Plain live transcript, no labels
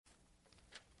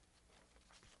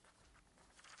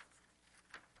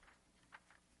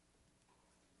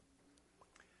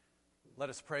Let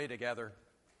us pray together.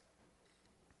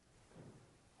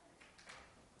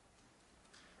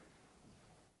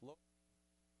 Lord,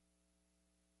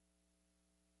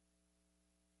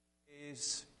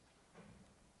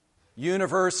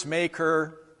 universe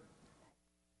maker,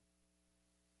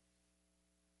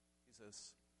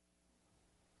 Jesus,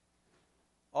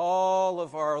 all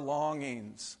of our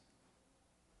longings,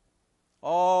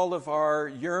 all of our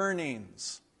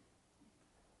yearnings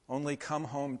only come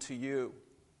home to you.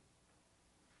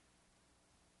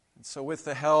 And so with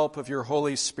the help of your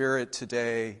Holy Spirit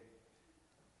today,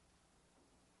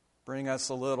 bring us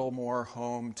a little more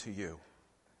home to you.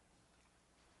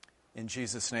 In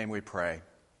Jesus' name we pray.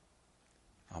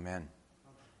 Amen.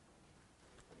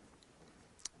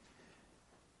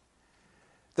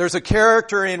 There's a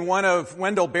character in one of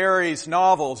Wendell Berry's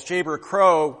novels, Jayber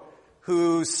Crow,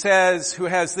 who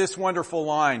has this wonderful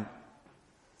line.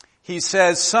 He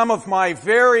says, "Some of my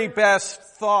very best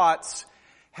thoughts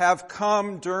have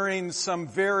come during some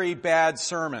very bad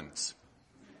sermons."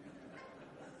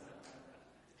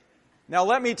 Now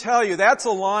let me tell you, that's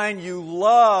a line you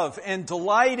love and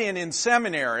delight in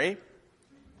seminary.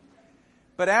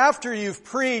 But after you've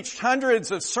preached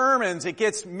hundreds of sermons, it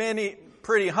gets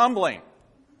pretty humbling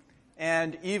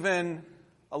and even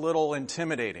a little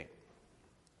intimidating.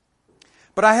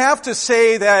 But I have to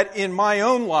say that in my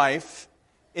own life,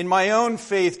 in my own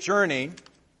faith journey,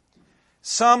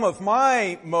 some of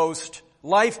my most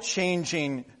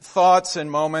life-changing thoughts and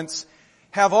moments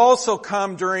have also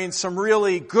come during some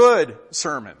really good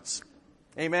sermons.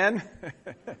 Amen?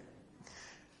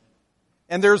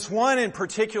 And there's one in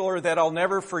particular that I'll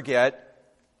never forget.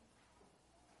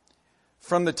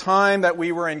 From the time that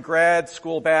we were in grad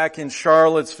school back in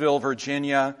Charlottesville,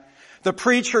 Virginia, the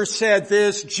preacher said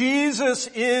this: "Jesus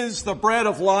is the bread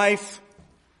of life.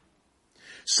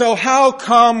 So how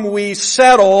come we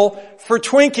settle for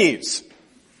Twinkies?"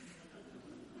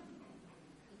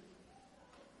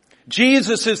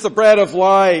 Jesus is the bread of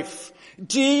life,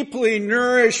 deeply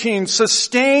nourishing,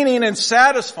 sustaining, and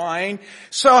satisfying.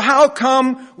 So how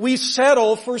come we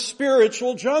settle for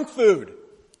spiritual junk food?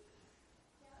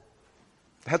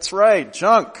 That's right,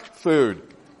 junk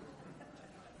food.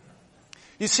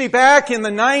 You see, back in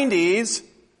the 90s,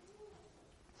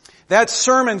 that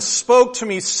sermon spoke to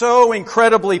me so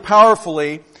incredibly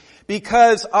powerfully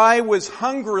because I was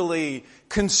hungrily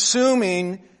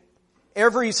consuming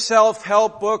every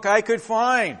self-help book I could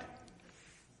find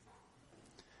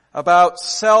about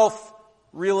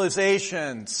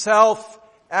self-realization,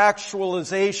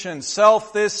 self-actualization,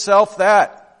 self-this,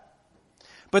 self-that.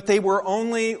 But they were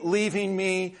only leaving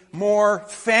me more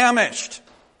famished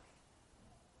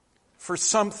for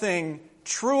something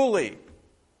truly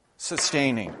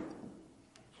sustaining.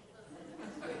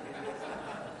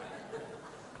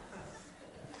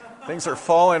 Things are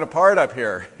falling apart up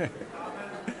here.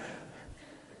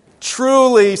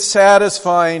 Truly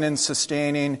satisfying and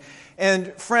sustaining.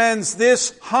 And friends,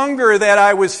 this hunger that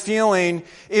I was feeling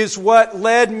is what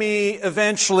led me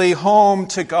eventually home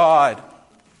to God,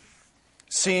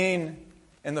 seeing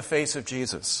in the face of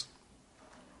Jesus.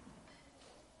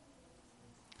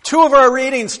 Two of our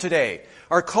readings today,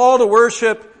 our call to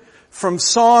worship from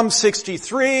Psalm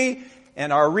 63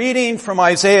 and our reading from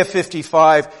Isaiah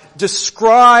 55,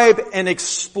 describe and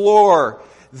explore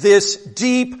this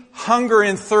deep hunger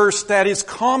and thirst that is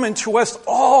common to us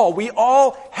all. We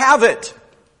all have it.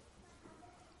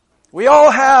 We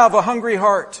all have a hungry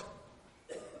heart.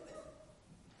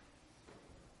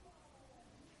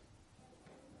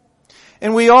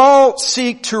 And we all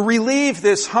seek to relieve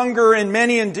this hunger in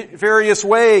many and various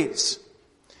ways.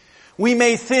 We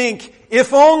may think,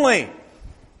 if only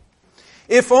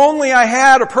I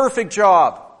had a perfect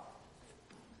job.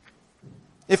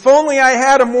 If only I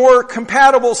had a more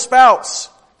compatible spouse.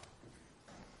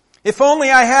 If only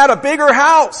I had a bigger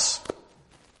house.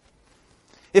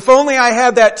 If only I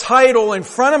had that title in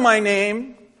front of my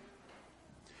name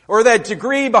or that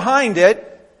degree behind it,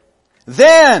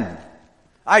 then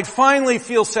I'd finally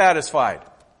feel satisfied.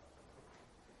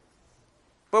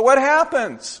 But what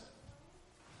happens?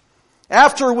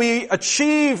 After we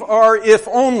achieve our if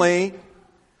only,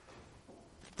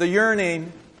 the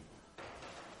yearning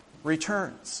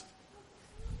returns.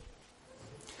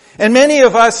 And many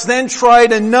of us then try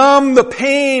to numb the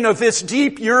pain of this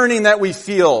deep yearning that we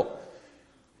feel.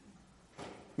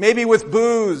 Maybe with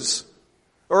booze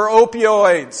or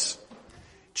opioids,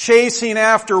 chasing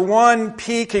after one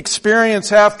peak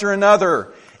experience after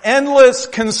another, endless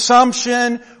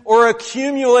consumption or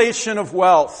accumulation of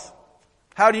wealth.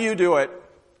 How do you do it?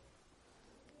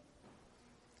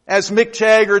 As Mick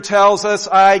Jagger tells us,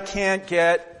 I can't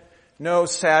get no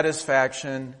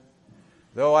satisfaction,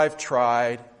 though I've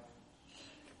tried,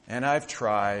 and I've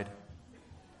tried,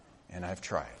 and I've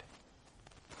tried.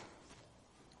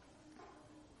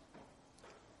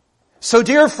 So,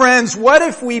 dear friends, what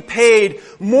if we paid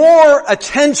more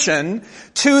attention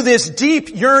to this deep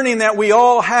yearning that we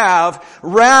all have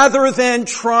rather than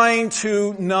trying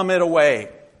to numb it away?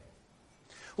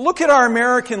 Look at our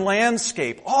American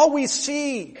landscape. All we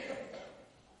see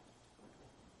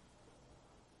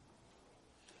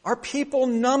are people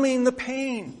numbing the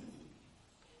pain.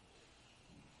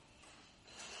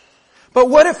 But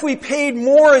what if we paid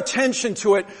more attention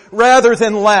to it rather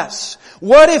than less?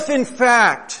 What if, in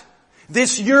fact,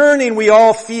 this yearning we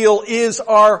all feel is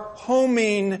our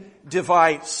homing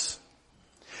device,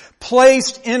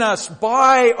 placed in us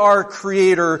by our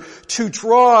Creator to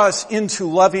draw us into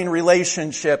loving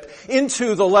relationship,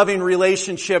 into the loving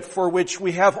relationship for which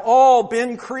we have all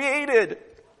been created?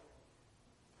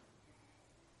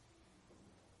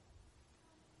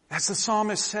 As the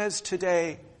psalmist says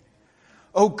today,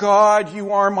 "O God,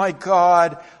 you are my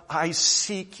God, I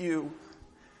seek you.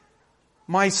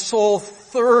 My soul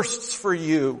thirsts for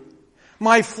you.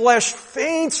 My flesh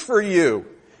faints for you,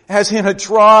 as in a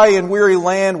dry and weary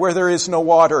land where there is no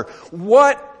water."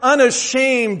 What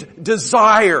unashamed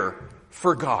desire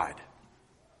for God.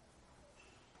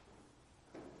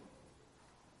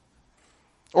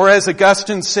 Or as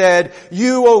Augustine said,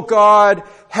 "You, O God,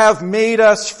 have made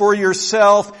us for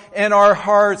yourself, and our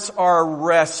hearts are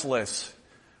restless."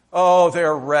 Oh,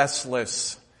 they're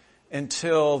restless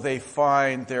until they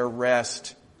find their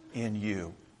rest in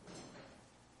you.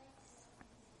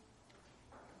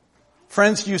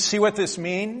 Friends, do you see what this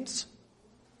means?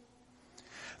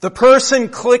 The person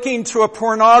clicking to a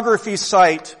pornography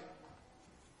site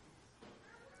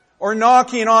or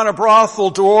knocking on a brothel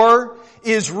door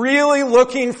is really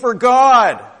looking for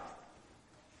God,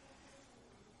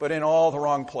 but in all the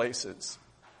wrong places.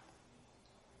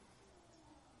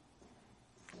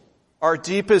 Our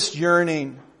deepest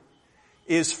yearning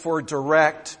is for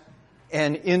direct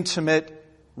and intimate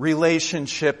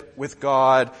relationship with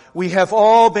God. We have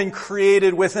all been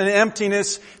created with an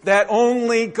emptiness that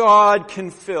only God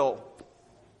can fill.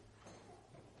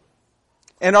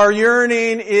 And our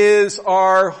yearning is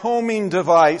our homing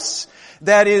device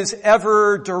that is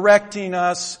ever directing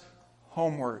us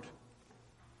homeward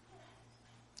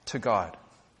to God.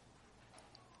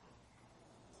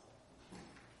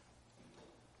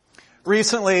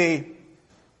 Recently,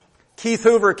 Keith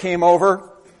Hoover came over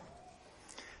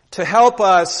to help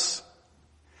us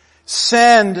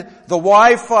send the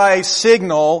Wi-Fi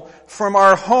signal from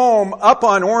our home up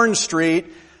on Orange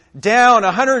Street down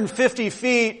 150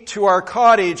 feet to our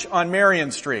cottage on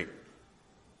Marion Street.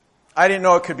 I didn't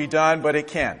know it could be done, but it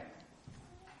can.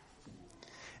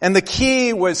 And the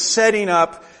key was setting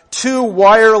up 2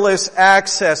 wireless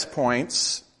access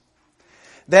points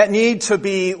that need to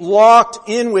be locked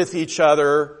in with each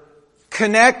other,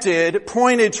 connected,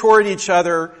 pointed toward each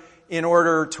other in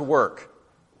order to work.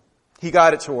 He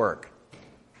got it to work.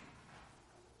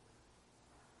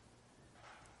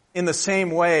 In the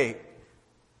same way,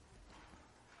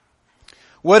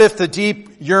 what if the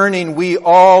deep yearning we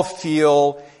all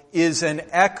feel is an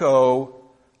echo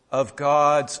of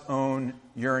God's own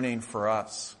yearning for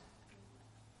us?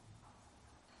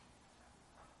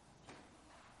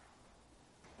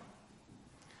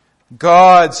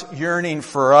 God's yearning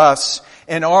for us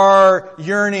and our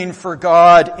yearning for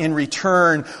God in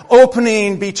return,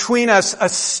 opening between us a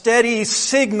steady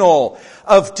signal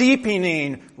of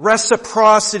deepening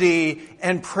reciprocity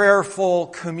and prayerful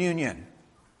communion.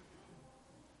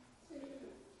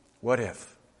 What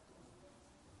if?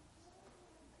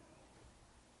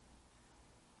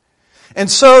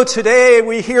 And so today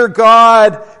we hear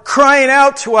God crying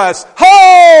out to us,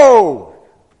 "Ho!"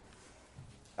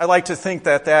 I like to think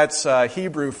that that's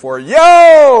Hebrew for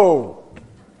yo!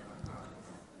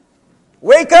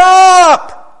 Wake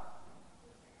up!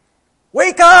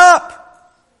 Wake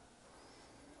up!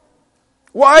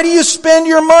 Why do you spend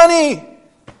your money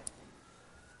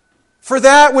for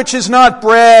that which is not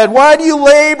bread? Why do you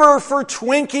labor for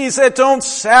Twinkies that don't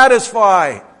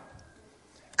satisfy?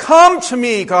 Come to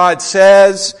me, God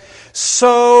says,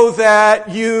 so that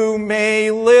you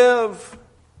may live.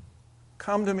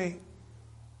 Come to me.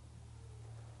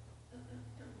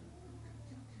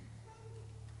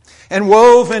 And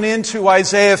woven into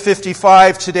Isaiah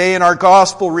 55 today in our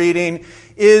gospel reading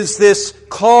is this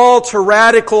call to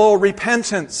radical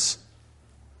repentance.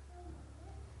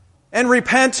 And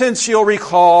repentance, you'll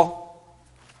recall,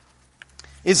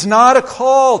 is not a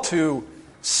call to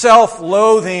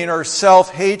self-loathing or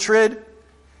self-hatred.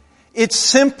 It's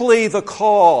simply the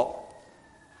call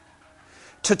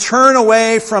to turn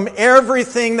away from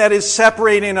everything that is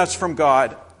separating us from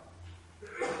God.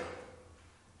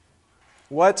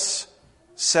 What's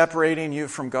separating you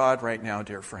from God right now,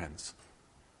 dear friends?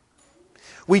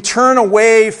 We turn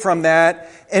away from that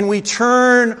and we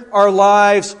turn our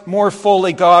lives more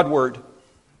fully Godward,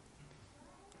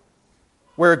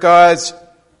 where God's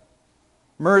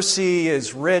mercy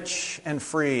is rich and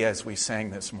free, as we sang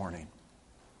this morning.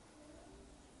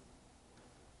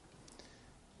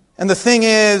 And the thing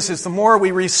is the more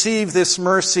we receive this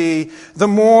mercy, the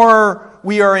more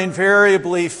we are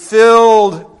invariably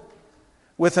filled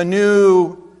with a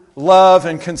new love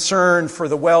and concern for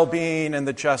the well-being and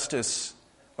the justice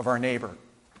of our neighbor.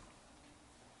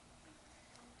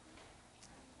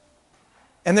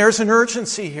 And there's an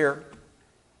urgency here.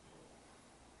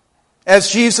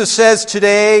 As Jesus says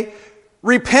today,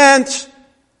 repent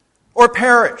or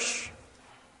perish.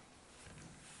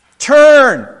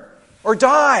 Turn or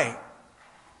die.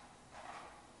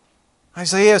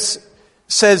 Isaiah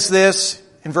says this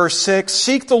in verse 6,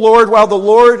 seek the Lord while the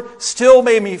Lord still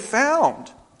may be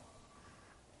found.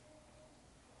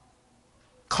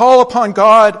 Call upon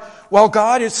God while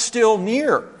God is still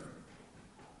near.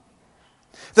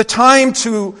 The time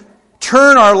to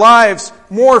turn our lives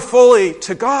more fully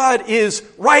to God is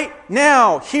right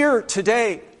now, here,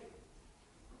 today.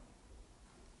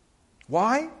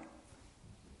 Why?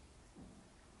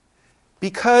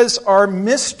 Because our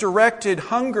misdirected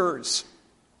hungers,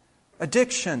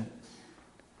 addiction,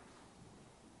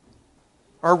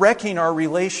 are wrecking our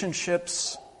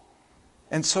relationships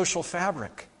and social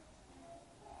fabric.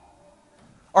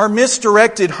 Our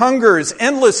misdirected hungers,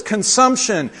 endless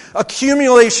consumption,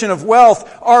 accumulation of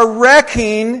wealth are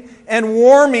wrecking and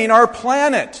warming our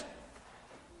planet.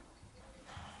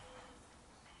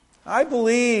 I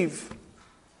believe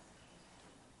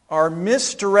our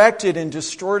misdirected and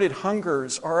distorted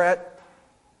hungers are at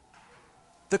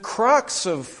the crux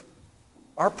of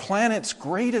our planet's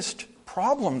greatest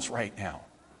problems right now.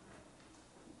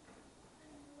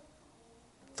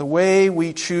 The way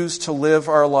we choose to live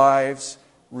our lives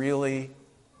really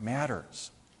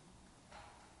matters.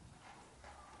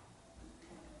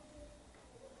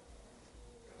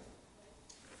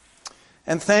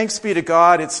 And thanks be to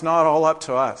God, it's not all up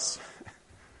to us.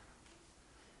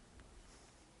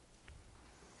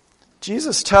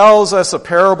 Jesus tells us a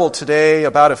parable today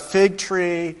about a fig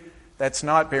tree that's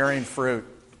not bearing fruit.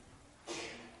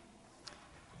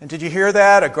 And did you hear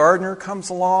that? A gardener comes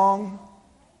along,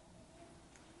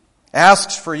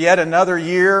 asks for yet another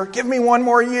year. Give me one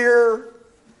more year.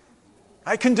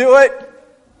 I can do it.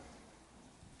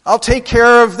 I'll take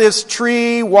care of this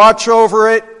tree, watch over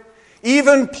it,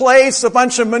 even place a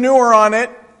bunch of manure on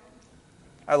it.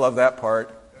 I love that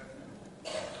part.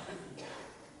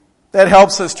 That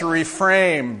helps us to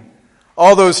reframe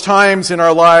all those times in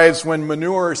our lives when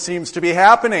manure seems to be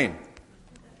happening.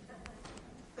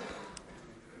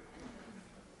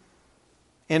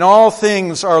 In all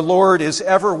things, our Lord is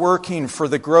ever working for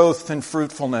the growth and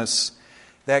fruitfulness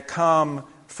that come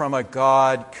from a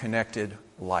God-connected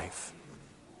life.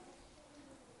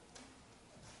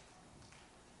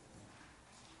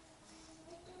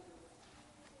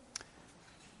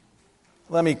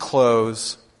 Let me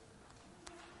close.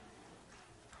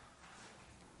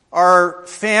 Our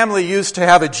family used to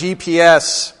have a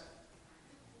GPS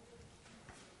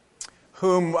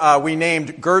whom we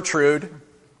named Gertrude,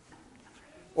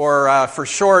 or for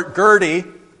short, Gertie,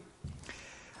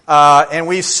 and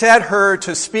we set her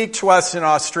to speak to us in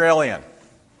Australian.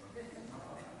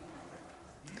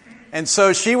 And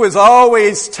so she was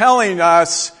always telling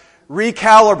us,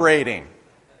 recalibrating.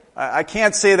 I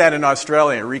can't say that in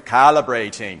Australian,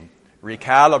 recalibrating.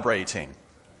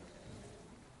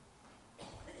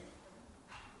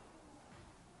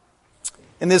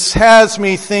 And this has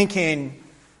me thinking,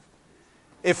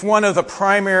 if one of the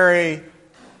primary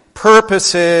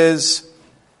purposes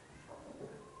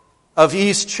of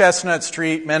East Chestnut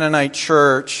Street Mennonite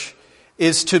Church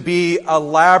is to be a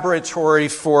laboratory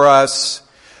for us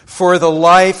for the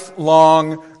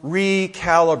lifelong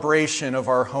recalibration of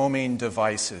our homing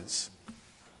devices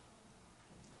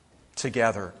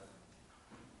together.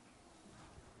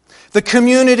 The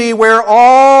community where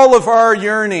all of our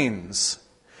yearnings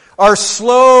are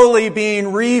slowly being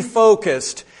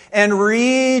refocused and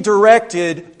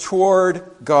redirected toward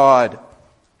God.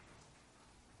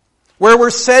 Where we're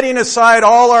setting aside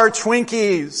all our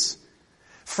Twinkies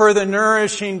for the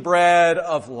nourishing bread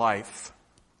of life.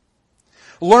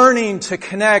 Learning to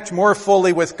connect more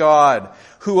fully with God,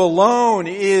 who alone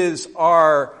is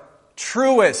our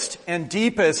truest and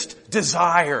deepest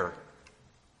desire.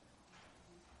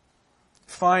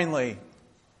 Finally,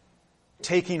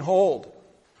 taking hold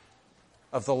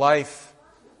of the life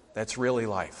that's really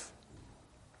life.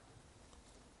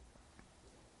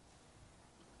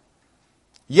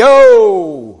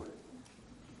 Yo,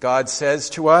 God says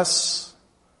to us,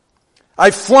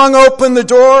 I flung open the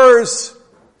doors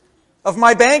of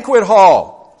my banquet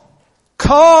hall.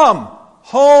 Come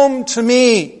home to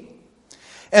me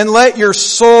and let your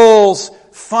souls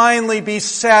finally be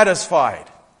satisfied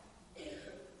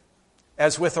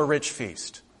as with a rich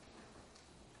feast.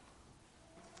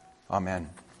 Amen.